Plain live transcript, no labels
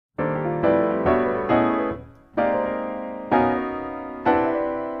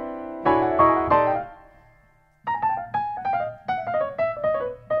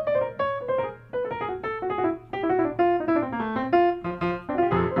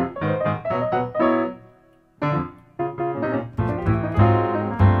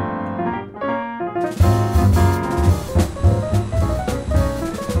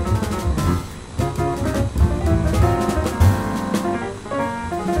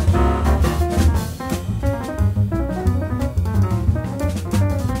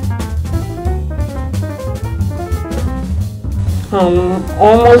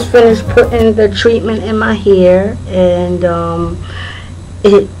Almost finished putting the treatment in my hair, and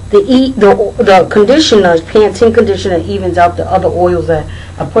the conditioner, Pantene conditioner, evens out the other oils that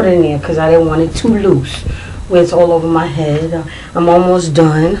I put in there because I didn't want it too loose where it's all over my head. I'm almost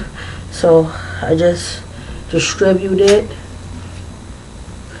done, so I just distribute it,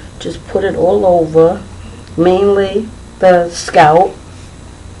 just put it all over, mainly the scalp.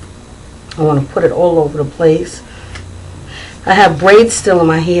 I want to put it all over the place. I have braids still in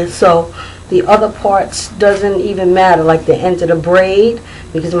my hair, so the other parts doesn't even matter, like the end of the braid,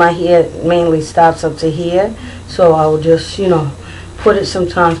 because my hair mainly stops up to here. So I will just, you know, put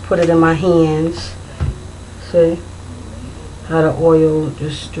it in my hands. See how the oil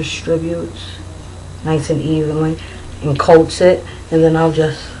just distributes nice and evenly and coats it, and then I'll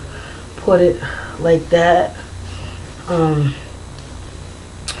just put it like that, and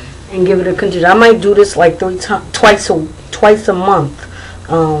give it a conditioner. I might do this like twice a month,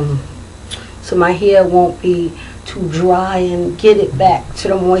 so my hair won't be too dry and get it back to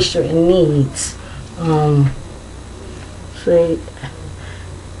the moisture it needs. See,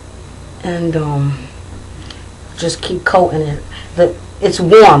 and just keep coating it. It's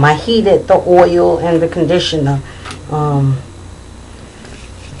warm. I heated the oil and the conditioner.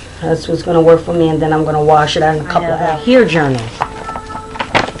 That's what's going to work for me, and then I'm going to wash it out in a couple of hours. Hair journal,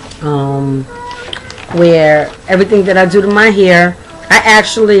 where everything that I do to my hair,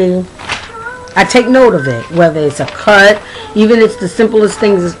 I take note of it, whether it's a cut, even it's the simplest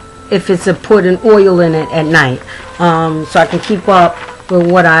things, if it's a put an oil in it at night, so I can keep up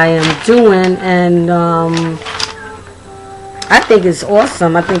with what I am doing, and I think it's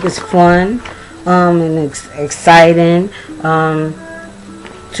awesome. I think it's fun, and it's exciting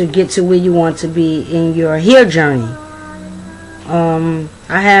to get to where you want to be in your hair journey.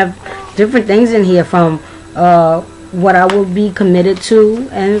 I have different things in here, from what I will be committed to,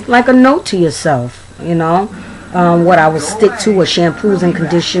 and it's like a note to yourself, you know, what I will stick to, what shampoos and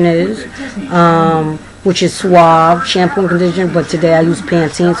conditioners, which is Suave shampoo and conditioner, but today I use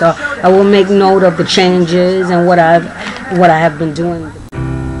Pantene, so I will make note of the changes and what I have been doing.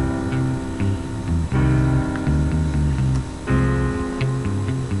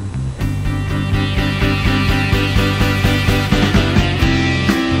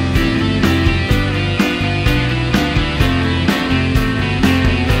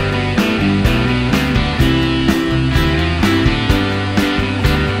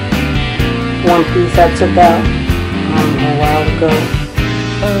 One piece I took out a while ago.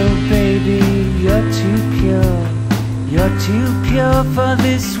 Oh baby, you're too pure for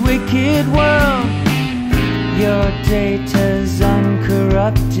this wicked world. Your data's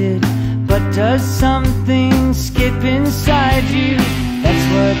uncorrupted, but does something skip inside you? That's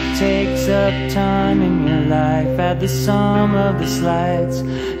what takes up time in your life. Add the sum of the slides,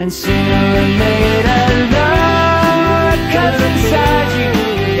 and sooner or later love comes inside you,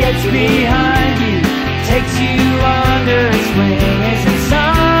 gets behind you, takes you under its wing. Is it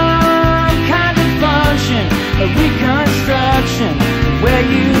some kind of function, a reconstruction of where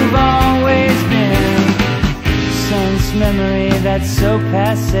you've always been? Sense memory that's so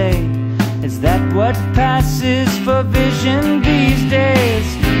passé, is that what passes for vision these days?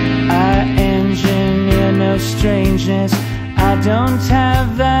 I engineer no strangeness, I don't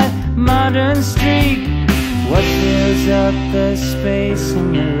have that modern streak. What fills up the space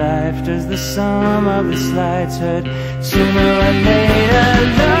in your life? Does the sum of the slides hurt? Sooner or later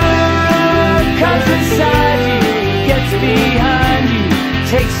love comes inside you, gets behind you,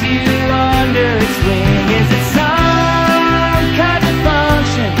 takes you under its wing. Is it some kind of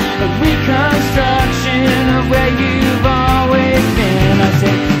function, a reconstruction of where you've always been? I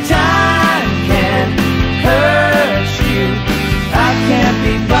say